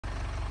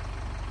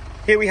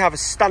Here we have a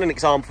stunning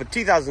example for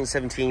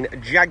 2017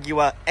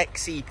 Jaguar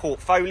XE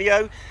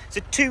Portfolio. It's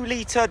a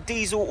 2-litre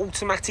diesel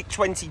automatic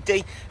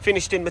 20D,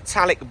 finished in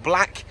metallic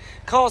black.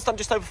 Car's done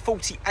just over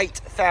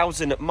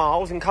 48,000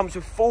 miles and comes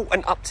with full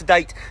and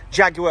up-to-date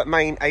Jaguar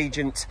main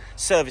agent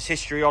service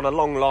history on a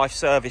long life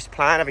service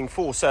plan, having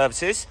 4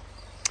 services.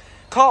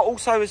 Car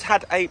also has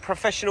had a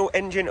professional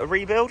engine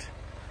rebuild,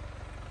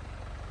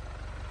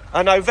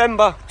 a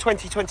November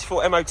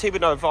 2024 MOT with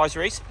no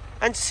advisories,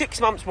 and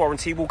 6 months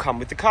warranty will come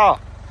with the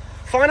car.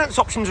 Finance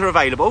options are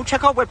available.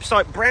 Check our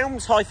website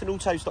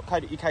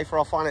browns-autos.co.uk for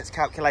our finance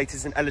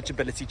calculators and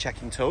eligibility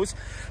checking tools,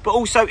 but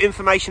also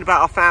information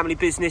about our family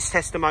business,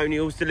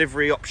 testimonials,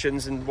 delivery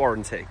options and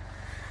warranty.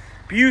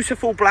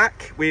 Beautiful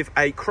black with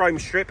a chrome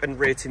strip and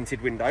rear tinted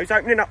windows.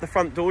 Opening up the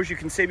front doors, you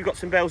can see we've got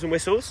some bells and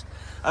whistles.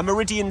 A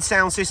Meridian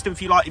sound system.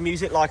 If you like your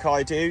music like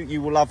I do,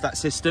 you will love that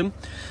system.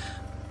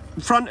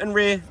 Front and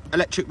rear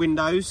electric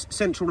windows,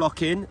 central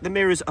lock-in. The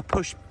mirrors are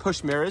push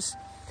mirrors.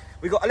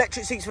 We've got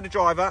electric seats for the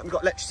driver, and we've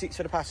got electric seats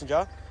for the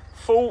passenger.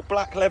 Full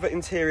black leather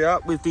interior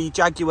with the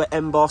Jaguar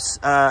emboss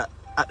at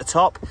the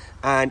top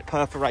and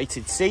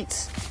perforated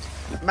seats.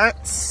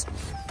 Mats.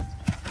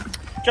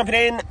 Jumping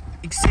in,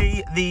 you can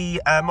see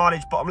the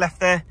mileage bottom left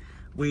there.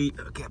 We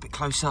get a bit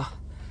closer.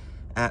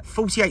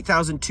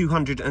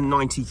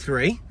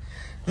 48,293.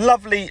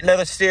 Lovely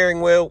leather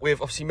steering wheel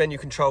with obviously menu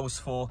controls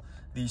for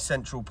the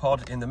central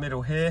pod in the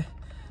middle here,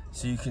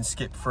 so you can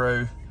skip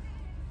through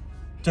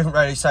different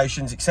radio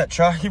stations,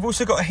 etc. You've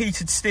also got a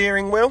heated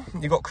steering wheel.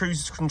 You've got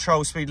cruise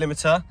control, speed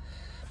limiter,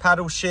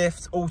 paddle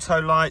shift,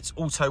 auto lights,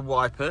 auto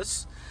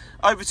wipers.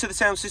 Over to the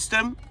sound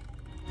system.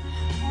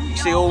 You can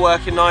see all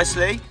working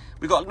nicely.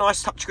 We've got a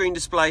nice touchscreen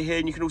display here,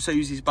 and you can also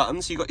use these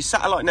buttons. So you've got your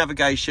satellite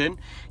navigation.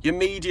 Your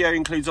media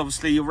includes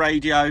obviously your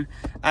radio,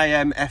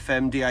 AM,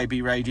 FM,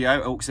 DAB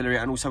radio, auxiliary,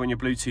 and also when your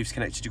Bluetooth's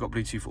connected, you've got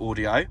Bluetooth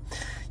audio.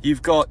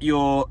 You've got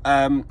your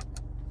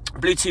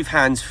Bluetooth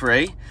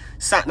hands-free,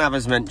 sat-nav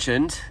as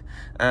mentioned.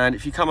 And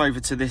if you come over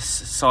to this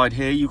side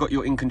here, you've got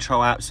your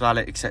in-control apps,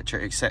 valet,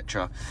 etc,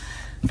 etc.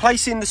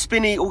 Placing the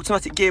spinny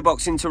automatic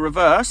gearbox into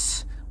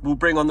reverse will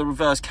bring on the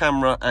reverse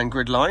camera and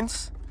grid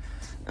lines.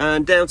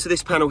 And down to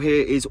this panel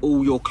here is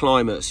all your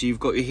climate. So you've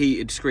got your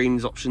heated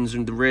screens options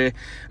in the rear,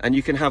 and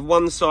you can have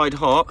one side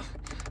hot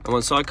and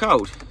one side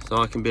cold. So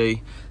I can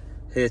be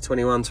here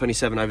 21,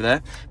 27 over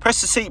there.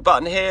 Press the seat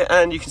button here,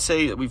 and you can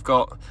see that we've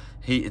got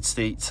heated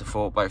seats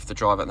for both the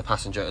driver and the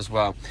passenger as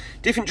well.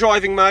 Different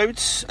driving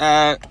modes,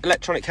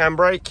 electronic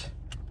handbrake,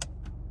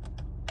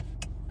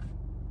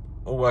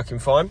 all working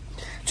fine.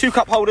 2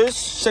 cup holders,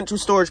 central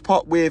storage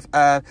pot with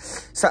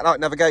satellite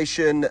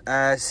navigation,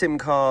 SIM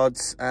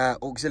cards,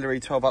 auxiliary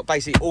 12-volt,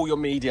 basically all your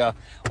media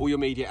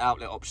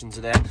outlet options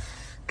are there.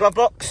 Glove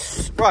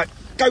box. Right,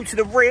 go to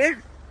the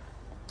rear.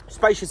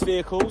 Spacious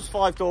vehicles,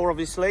 5-door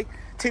obviously.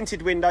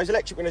 Tinted windows,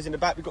 electric windows in the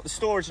back. We've got the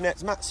storage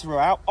nets, mats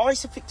throughout,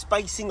 Isofix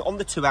basing on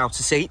the 2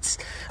 outer seats,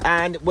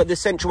 and when the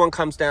central one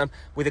comes down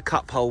with a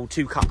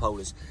 2 cup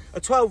holders. A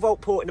 12-volt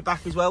port in the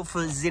back as well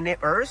for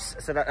zippers,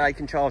 so that they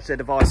can charge their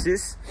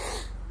devices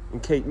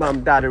and keep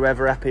mum, dad,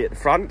 whoever happy at the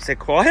front, because they're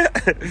quiet.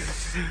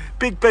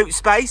 Big boot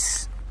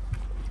space,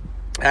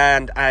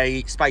 and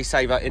a space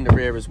saver in the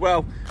rear as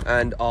well,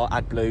 and our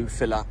AdBlue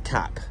filler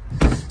cap.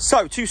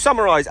 So, to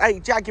summarise, a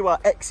Jaguar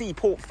XE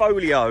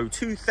Portfolio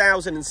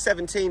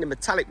 2017 in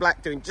metallic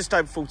black, doing just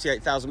over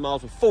 48,000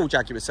 miles with full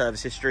Jaguar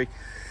service history.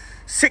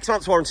 6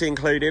 months warranty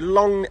included,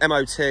 long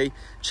MOT.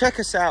 Check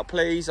us out,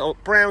 please, on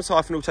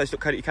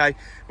browns-autos.co.uk.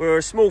 We're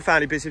a small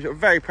family business. We're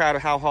very proud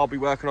of how hard we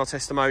work on our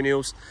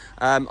testimonials.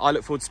 I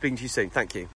look forward to speaking to you soon. Thank you.